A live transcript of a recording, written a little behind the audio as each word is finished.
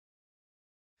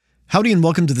Howdy and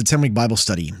welcome to the 10-Week Bible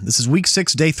Study. This is week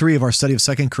 6, day 3 of our study of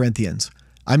 2 Corinthians.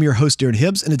 I'm your host, Darren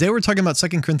Hibbs, and today we're talking about 2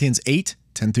 Corinthians 8,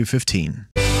 10 through 15.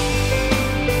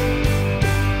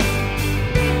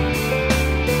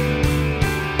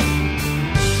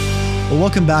 Well,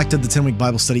 welcome back to the 10-Week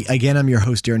Bible Study. Again, I'm your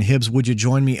host, Darren Hibbs. Would you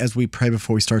join me as we pray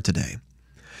before we start today?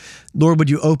 Lord, would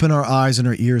you open our eyes and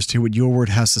our ears to what your word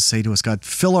has to say to us, God?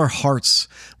 Fill our hearts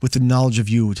with the knowledge of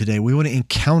you today. We want to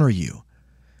encounter you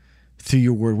through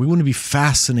your word. We want to be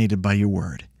fascinated by your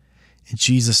word. In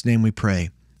Jesus' name we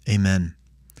pray. Amen.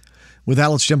 With that,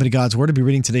 let's jump into God's word. I'll be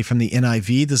reading today from the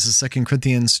NIV. This is 2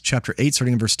 Corinthians chapter 8,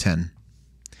 starting in verse 10.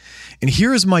 And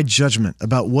here is my judgment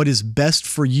about what is best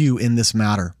for you in this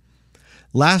matter.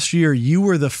 Last year, you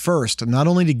were the first not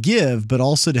only to give, but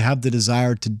also to have the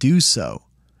desire to do so.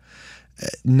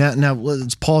 Now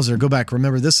let's pause there. Go back.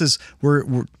 Remember, this is where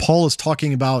Paul is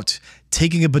talking about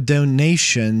taking up a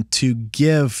donation to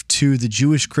give to the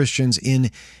Jewish Christians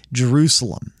in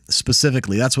Jerusalem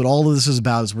specifically. That's what all of this is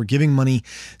about, is we're giving money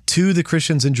to the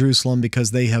Christians in Jerusalem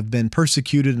because they have been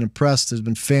persecuted and oppressed. There's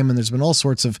been famine. There's been all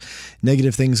sorts of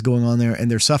negative things going on there, and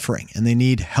they're suffering, and they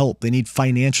need help. They need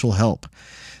financial help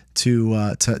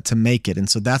to make it. And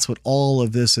so that's what all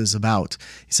of this is about.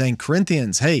 He's saying,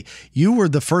 Corinthians, hey, you were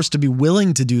the first to be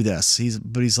willing to do this.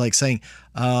 But he's like saying,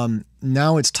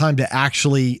 now it's time to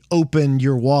actually open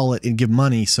your wallet and give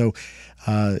money. So,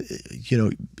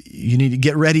 you need to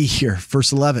get ready here.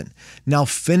 Verse 11, now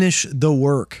finish the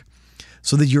work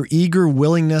so that your eager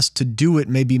willingness to do it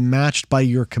may be matched by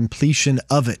your completion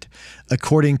of it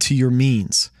according to your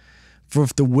means. For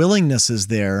if the willingness is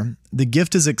there, the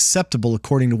gift is acceptable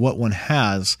according to what one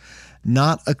has,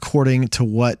 not according to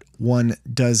what one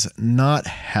does not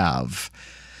have.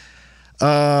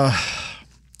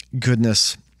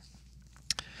 Goodness.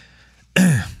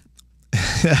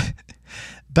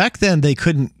 Back then, they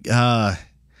couldn't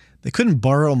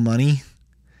borrow money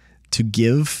to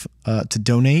give, to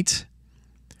donate.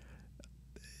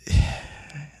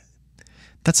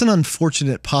 That's an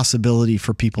unfortunate possibility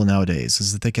for people nowadays,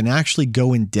 is that they can actually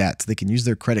go in debt. They can use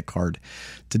their credit card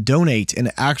to donate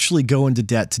and actually go into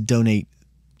debt to donate.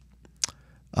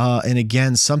 And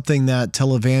again, something that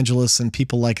televangelists and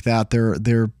people like that,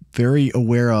 they're very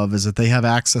aware of, is that they have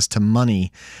access to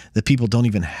money that people don't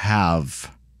even have.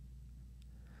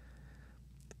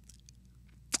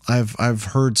 I've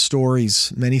heard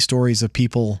stories, many stories of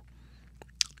people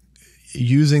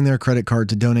using their credit card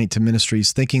to donate to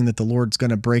ministries, thinking that the Lord's going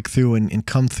to break through and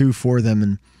come through for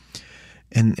them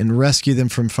and rescue them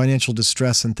from financial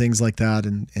distress and things like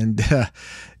that.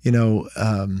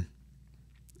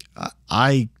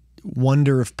 I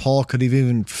wonder if Paul could have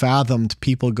even fathomed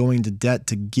people going to debt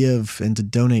to give and to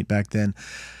donate back then.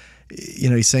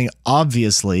 He's saying,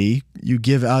 obviously, you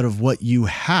give out of what you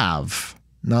have,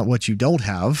 not what you don't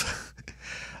have.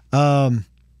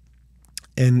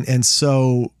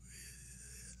 So,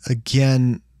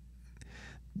 again,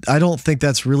 I don't think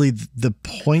that's really the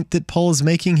point that Paul is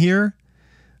making here.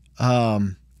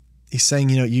 He's saying,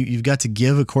 you've got to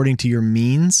give according to your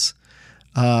means.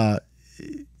 The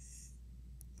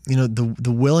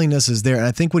willingness is there. And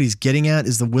I think what he's getting at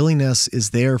is the willingness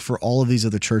is there for all of these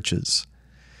other churches,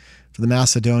 for the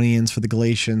Macedonians, for the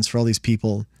Galatians, for all these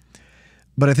people.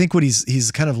 But I think what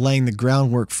he's kind of laying the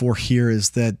groundwork for here is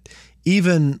that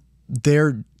even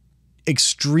their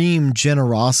extreme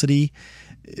generosity,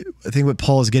 I think what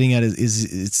Paul is getting at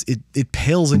is it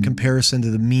pales in comparison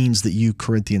to the means that you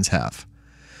Corinthians have.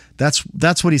 That's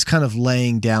what he's kind of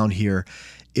laying down here,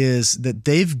 is that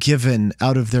they've given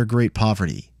out of their great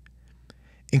poverty.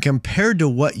 And compared to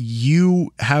what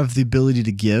you have the ability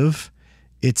to give,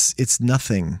 it's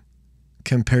nothing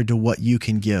compared to what you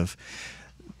can give.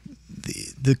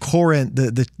 The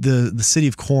city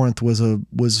of Corinth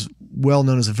was well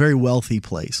known as a very wealthy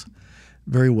place.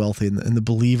 Very wealthy, and the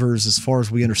believers, as far as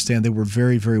we understand, they were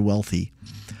very, very wealthy.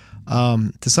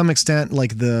 To some extent,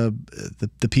 like the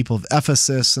people of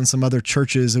Ephesus and some other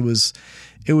churches, it was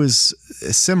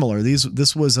similar.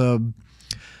 This was a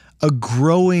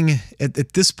growing,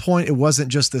 at this point, it wasn't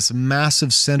just this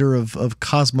massive center of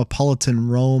cosmopolitan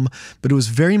Rome, but it was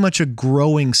very much a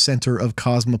growing center of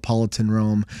cosmopolitan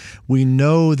Rome. We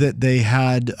know that they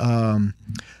had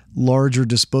larger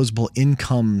disposable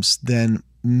incomes than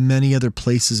many other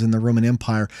places in the Roman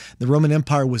Empire. The Roman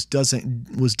Empire was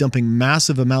dumping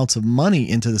massive amounts of money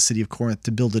into the city of Corinth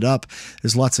to build it up.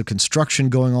 There's lots of construction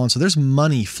going on, so there's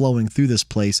money flowing through this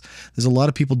place. There's a lot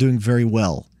of people doing very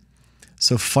well.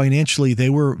 So financially, they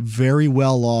were very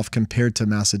well off compared to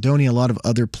Macedonia, a lot of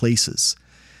other places.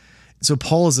 So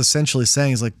Paul is essentially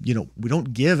saying, we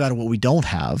don't give out of what we don't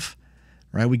have,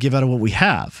 right? We give out of what we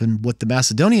have. And what the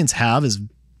Macedonians have is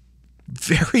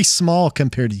very small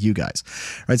compared to you guys,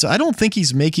 right? So I don't think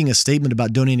he's making a statement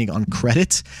about donating on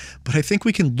credit, but I think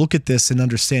we can look at this and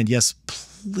understand, yes,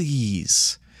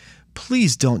 please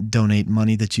don't donate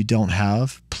money that you don't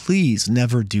have. Please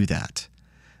never do that.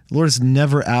 The Lord is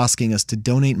never asking us to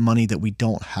donate money that we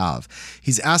don't have.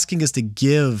 He's asking us to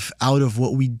give out of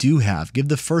what we do have. Give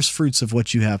the first fruits of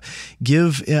what you have.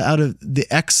 Give out of the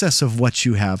excess of what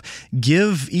you have.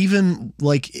 Give even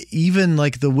like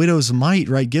the widow's mite,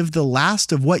 right? Give the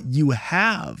last of what you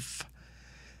have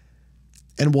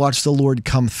and watch the Lord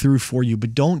come through for you.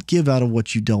 But don't give out of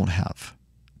what you don't have.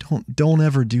 Don't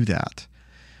ever do that.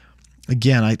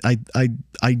 Again,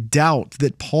 I doubt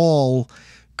that Paul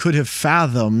could have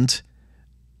fathomed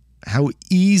how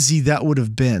easy that would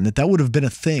have been, that would have been a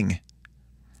thing.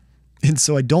 And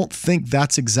so I don't think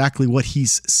that's exactly what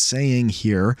he's saying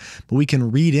here, but we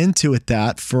can read into it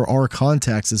that for our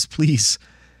context is please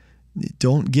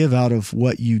don't give out of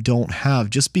what you don't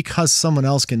have. Just because someone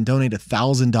else can donate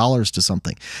 $1,000 to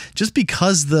something, just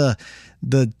because the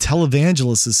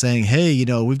televangelist is saying, hey,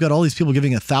 we've got all these people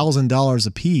giving $1,000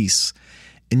 a piece,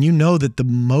 and you know that the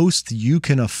most you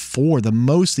can afford, the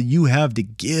most that you have to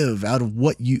give out of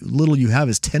what little you have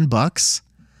is $10.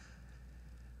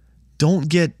 Don't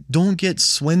get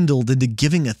swindled into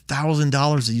giving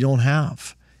 $1,000 that you don't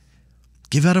have.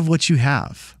 Give out of what you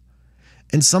have.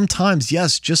 And sometimes,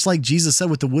 yes, just like Jesus said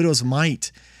with the widow's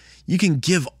mite, you can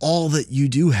give all that you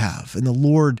do have. And the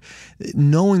Lord,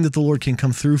 knowing that the Lord can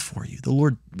come through for you, the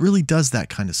Lord really does that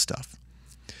kind of stuff.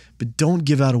 But don't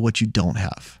give out of what you don't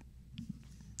have.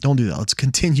 Don't do that. Let's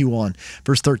continue on.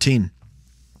 Verse 13.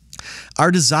 Our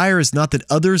desire is not that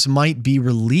others might be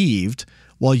relieved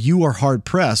while you are hard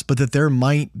pressed, but that there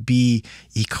might be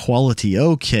equality.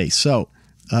 Okay, so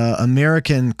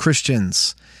American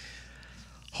Christians,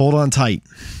 hold on tight.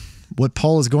 What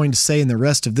Paul is going to say in the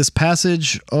rest of this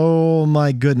passage, oh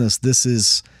my goodness, this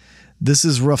is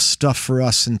rough stuff for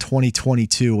us in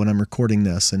 2022 when I'm recording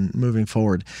this and moving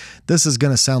forward. This is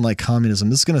going to sound like communism.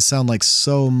 This is going to sound like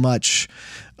so much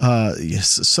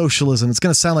socialism. It's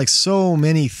going to sound like so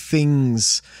many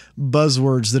things,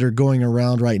 buzzwords that are going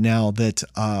around right now that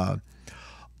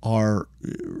are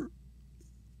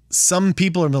some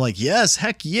people are going to be like, yes,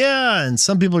 heck yeah. And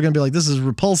some people are going to be like, this is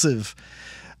repulsive.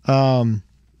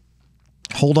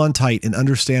 Hold on tight and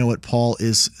understand what Paul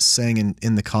is saying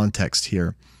in the context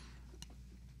here.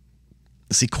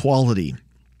 This equality.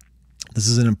 This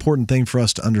is an important thing for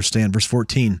us to understand. Verse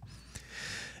 14.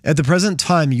 At the present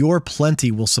time, your plenty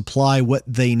will supply what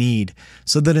they need,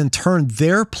 so that in turn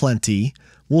their plenty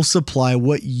will supply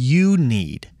what you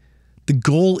need. The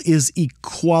goal is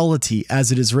equality,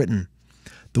 as it is written.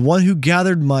 The one who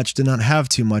gathered much did not have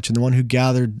too much, and the one who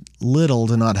gathered little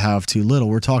did not have too little.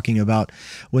 We're talking about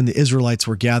when the Israelites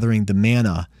were gathering the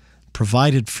manna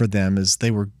provided for them as they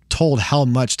were told how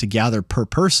much to gather per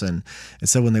person. And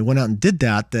so when they went out and did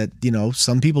that,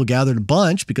 some people gathered a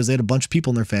bunch because they had a bunch of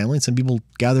people in their family, and some people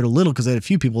gathered a little because they had a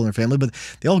few people in their family, but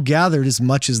they all gathered as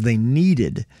much as they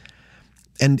needed.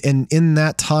 And in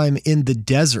that time in the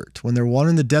desert, when they're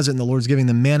wandering the desert and the Lord's giving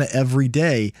them manna every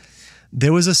day,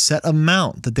 there was a set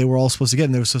amount that they were all supposed to get,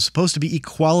 and there was supposed to be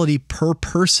equality per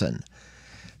person,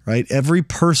 right? Every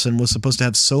person was supposed to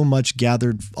have so much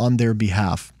gathered on their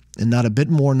behalf, and not a bit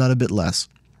more, not a bit less.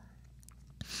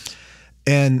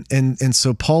 And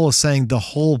so Paul is saying the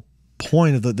whole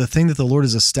point of the thing that the Lord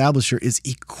has established here is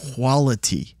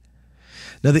equality.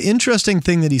 Now, the interesting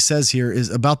thing that he says here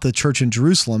is about the church in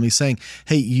Jerusalem. He's saying,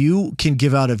 hey, you can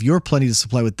give out of your plenty to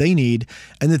supply what they need,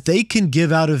 and that they can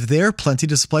give out of their plenty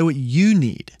to supply what you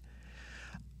need.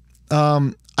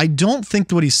 I don't think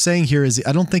that what he's saying here is,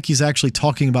 I don't think he's actually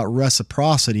talking about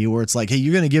reciprocity, where it's like, hey,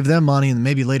 you're going to give them money and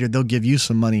maybe later they'll give you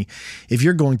some money if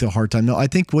you're going through a hard time. No, I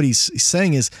think what he's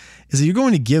saying is that you're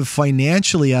going to give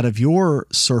financially out of your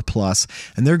surplus,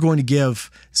 and they're going to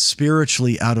give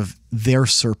spiritually out of their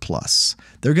surplus.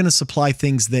 They're going to supply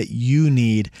things that you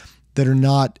need that are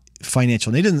not financial.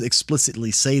 And he didn't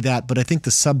explicitly say that, but I think the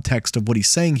subtext of what he's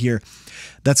saying here,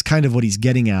 that's kind of what he's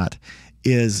getting at,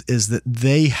 is that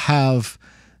they have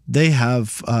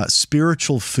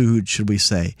spiritual food, should we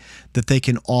say, that they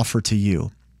can offer to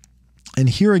you. And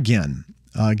here again,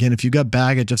 if you've got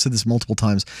baggage, I've said this multiple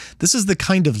times, this is the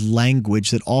kind of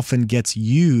language that often gets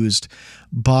used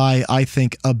by, I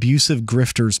think, abusive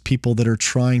grifters, people that are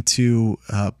trying to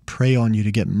prey on you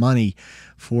to get money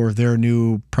for their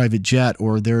new private jet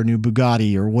or their new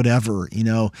Bugatti or whatever,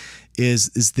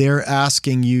 is they're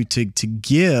asking you to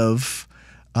give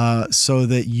so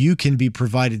that you can be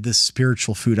provided this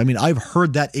spiritual food. I mean, I've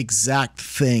heard that exact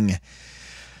thing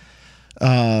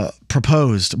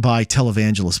proposed by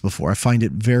televangelists before. I find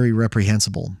it very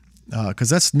reprehensible. because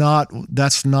that's not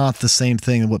the same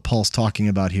thing what Paul's talking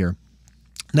about here.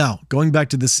 Now, going back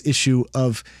to this issue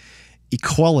of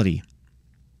equality,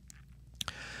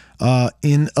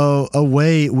 in a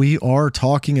way, we are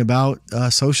talking about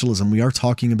socialism. We are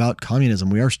talking about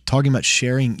communism. We are talking about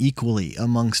sharing equally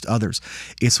amongst others.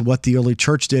 It's what the early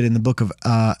church did in the book of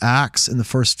Acts. In the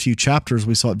first few chapters,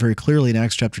 we saw it very clearly in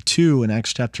Acts chapter 2 and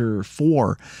Acts chapter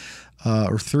 4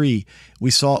 or 3.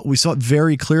 We saw it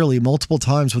very clearly multiple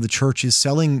times where the church is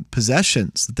selling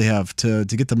possessions that they have to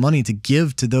get the money to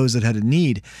give to those that had a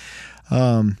need.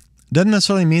 Doesn't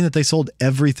necessarily mean that they sold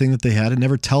everything that they had. It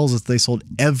never tells us they sold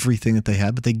everything that they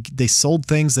had, but they sold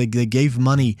things. They gave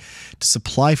money to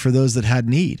supply for those that had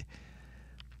need.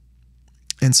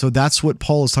 And so that's what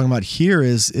Paul is talking about here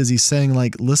is he's saying,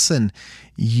 like, listen,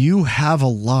 you have a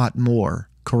lot more,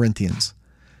 Corinthians,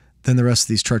 than the rest of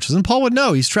these churches. And Paul would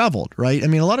know. He's traveled, right? I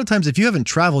mean, a lot of times if you haven't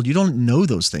traveled, you don't know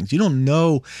those things. You don't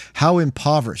know how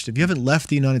impoverished. If you haven't left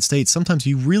the United States, sometimes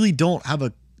you really don't have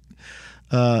a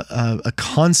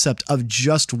concept of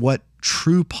just what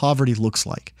true poverty looks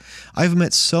like. I've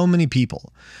met so many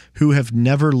people who have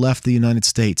never left the United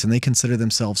States and they consider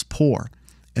themselves poor.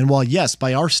 And while, yes,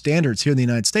 by our standards here in the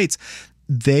United States,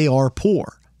 they are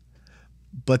poor,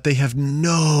 but they have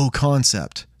no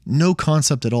concept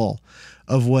at all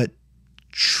of what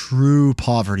true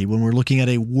poverty, when we're looking at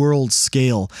a world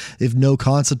scale, they have no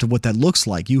concept of what that looks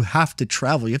like. You have to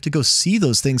travel. You have to go see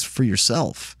those things for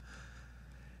yourself.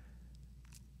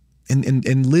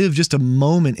 And live just a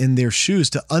moment in their shoes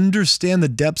to understand the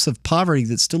depths of poverty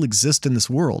that still exist in this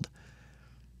world.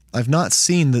 I've not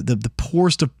seen the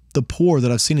poorest of the poor that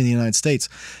I've seen in the United States.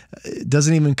 It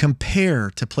doesn't even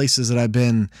compare to places that I've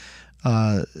been,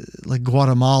 like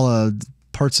Guatemala,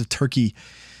 parts of Turkey.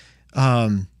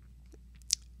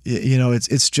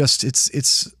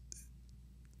 It's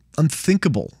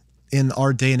unthinkable in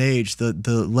our day and age,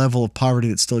 the level of poverty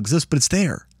that still exists, but it's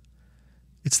there.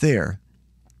 It's there.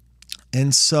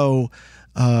 And so,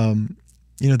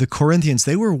 the Corinthians,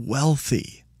 they were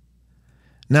wealthy.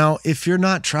 Now, if you're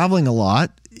not traveling a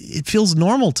lot, it feels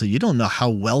normal to you. You don't know how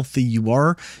wealthy you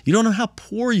are. You don't know how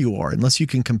poor you are unless you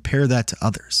can compare that to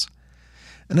others.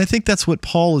 And I think that's what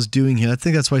Paul is doing here. I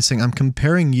think that's why he's saying, I'm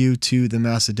comparing you to the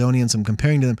Macedonians. I'm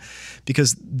comparing to them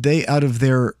because they, out of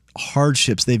their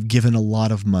hardships, they've given a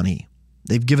lot of money.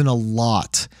 They've given a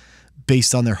lot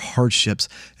based on their hardships.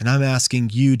 And I'm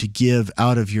asking you to give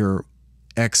out of your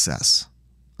excess.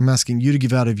 I'm asking you to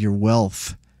give out of your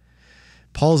wealth.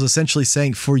 Paul is essentially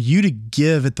saying for you to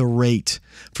give at the rate,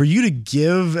 for you to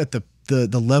give at the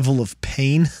level of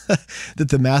pain that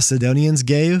the Macedonians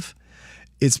gave,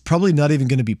 it's probably not even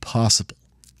going to be possible.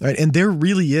 Right? And there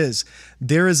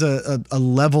is a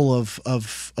level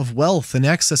of wealth and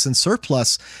excess and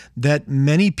surplus that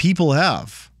many people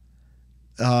have.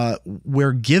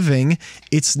 Where giving,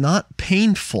 it's not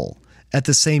painful at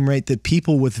the same rate that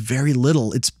people with very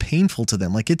little, it's painful to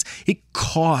them. Like it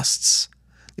costs.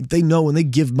 They know when they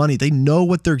give money, they know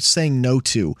what they're saying no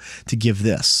to give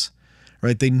this,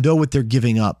 right? They know what they're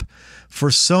giving up. For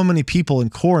so many people in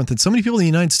Corinth and so many people in the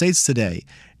United States today,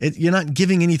 you're not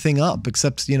giving anything up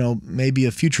except, maybe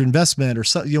a future investment or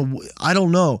something, I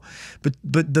don't know.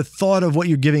 But the thought of what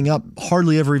you're giving up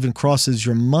hardly ever even crosses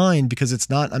your mind because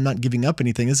I'm not giving up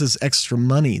anything. This is extra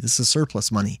money. This is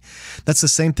surplus money. That's the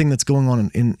same thing that's going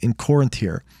on in Corinth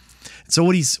here. So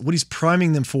what he's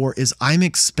priming them for is I'm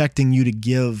expecting you to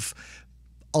give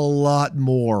a lot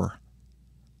more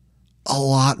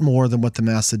than what the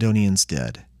Macedonians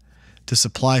did to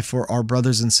supply for our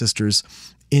brothers and sisters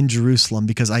in Jerusalem,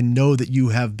 because I know that you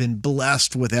have been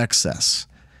blessed with excess.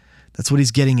 That's what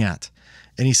he's getting at.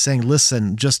 And he's saying,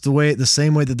 listen, just the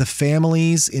same way that the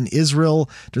families in Israel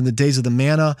during the days of the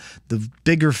manna, the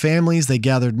bigger families, they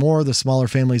gathered more, the smaller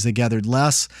families, they gathered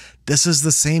less. This is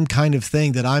the same kind of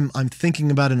thing that I'm thinking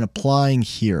about and applying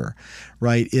here,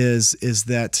 right? Is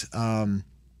that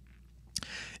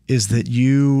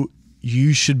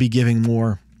you should be giving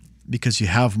more because you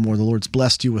have more. The Lord's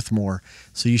blessed you with more,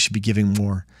 so you should be giving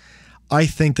more. I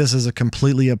think this is a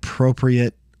completely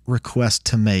appropriate request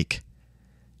to make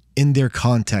in their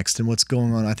context and what's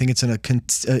going on. I think it's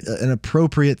an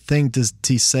appropriate thing to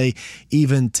say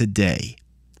even today.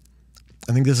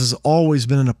 I think this has always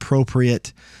been an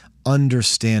appropriate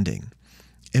understanding.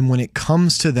 And when it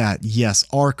comes to that, yes,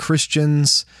 are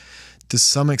Christians, to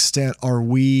some extent, are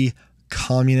we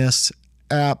communists?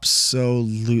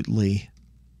 Absolutely.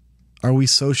 Are we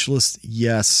socialists?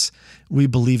 Yes. We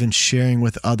believe in sharing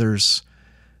with others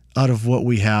out of what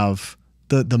we have.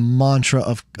 The mantra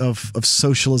of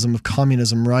socialism, of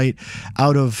communism, right?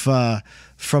 Out of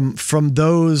from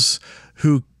those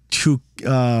who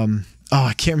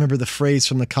I can't remember the phrase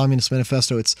from the Communist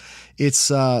Manifesto.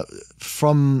 It's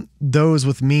from those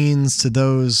with means to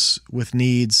those with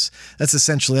needs.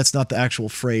 That's not the actual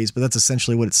phrase, but that's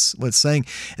essentially what it's saying.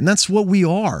 And that's what we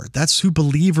are. That's who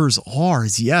believers are.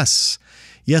 Yes,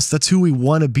 that's who we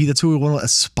want to be. That's who we want to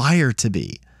aspire to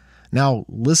be. Now,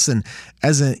 listen,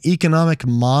 as an economic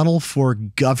model for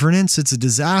governance, it's a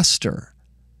disaster.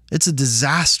 It's a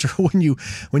disaster when you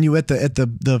at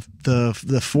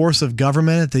the force of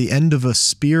government at the end of a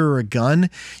spear or a gun,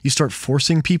 you start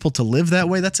forcing people to live that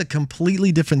way. That's a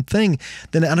completely different thing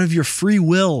than out of your free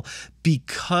will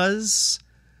because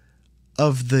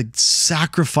of the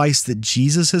sacrifice that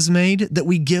Jesus has made that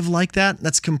we give like that.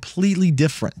 That's completely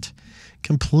different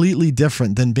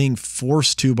than being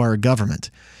forced to by our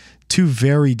government. Two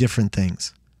very different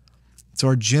things. So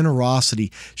our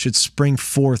generosity should spring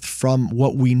forth from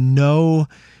what we know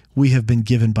we have been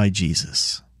given by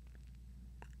Jesus.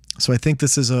 So I think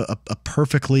this is a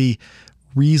perfectly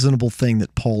reasonable thing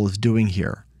that Paul is doing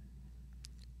here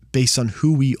based on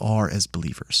who we are as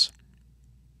believers.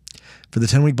 For the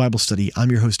 10-week Bible study, I'm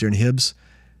your host, Aaron Hibbs,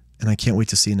 and I can't wait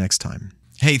to see you next time.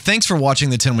 Hey, thanks for watching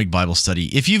the 10-week Bible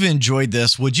study. If you've enjoyed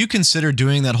this, would you consider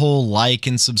doing that whole like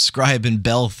and subscribe and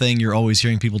bell thing you're always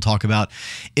hearing people talk about?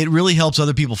 It really helps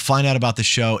other people find out about the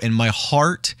show, and my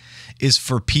heart is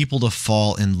for people to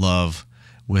fall in love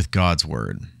with God's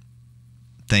Word.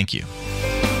 Thank you.